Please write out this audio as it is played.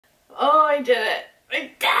Oh, I did it.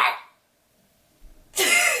 I did it.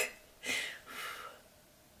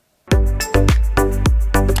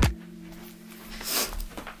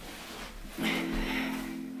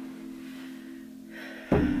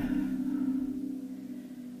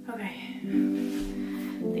 Okay.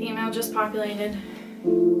 The email just populated.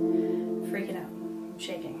 Freaking out. I'm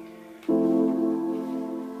shaking.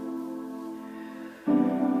 I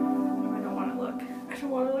don't want to look. I don't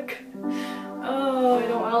want to look. Oh, I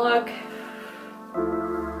don't want to look.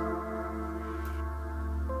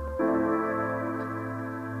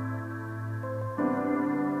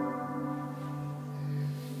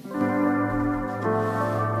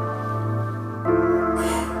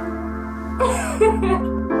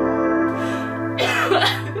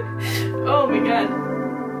 Oh my god.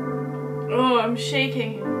 Oh, I'm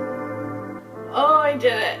shaking. Oh, I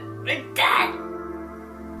did it. I did it.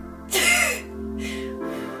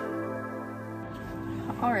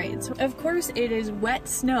 Alright, so of course it is wet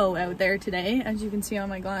snow out there today, as you can see on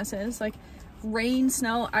my glasses. Like rain,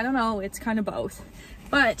 snow, I don't know, it's kind of both.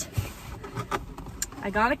 But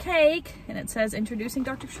I got a cake and it says introducing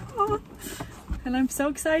Dr. Shaw. And I'm so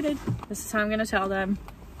excited. This is how I'm gonna tell them.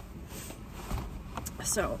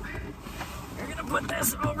 So we're gonna put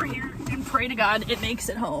this over here and pray to God it makes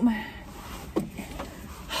it home.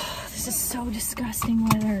 This is so disgusting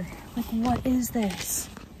weather. Like, what is this?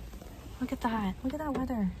 Look at that. Look at that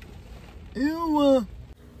weather. Ew.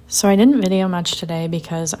 So I didn't video much today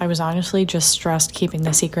because I was honestly just stressed keeping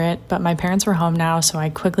the secret, but my parents were home now, so I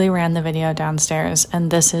quickly ran the video downstairs,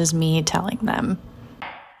 and this is me telling them.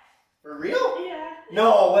 For real? Yeah.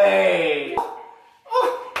 No way!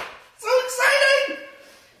 Oh, so exciting!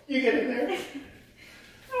 You get in there.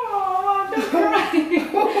 Oh, don't cry.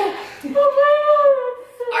 Oh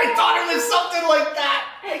I thought it was something like that.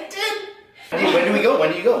 I did. When do we go?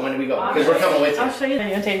 When do you go? When do we go? Because we're coming with you. I'll show you the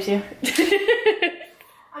videotapes you.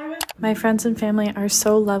 My friends and family are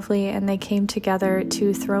so lovely, and they came together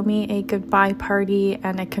to throw me a goodbye party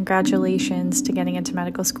and a congratulations to getting into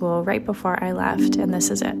medical school right before I left, and this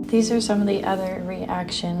is it. These are some of the other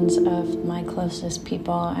reactions of my closest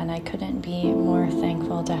people, and I couldn't be more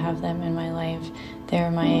thankful to have them in my life. They're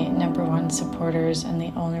my #1 supporters and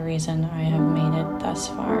the only reason I have made it thus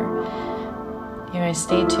far. You guys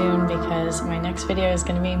stay tuned because my next video is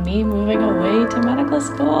going to be me moving away to medical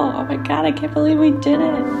school. Oh my god, I can't believe we did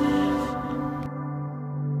it.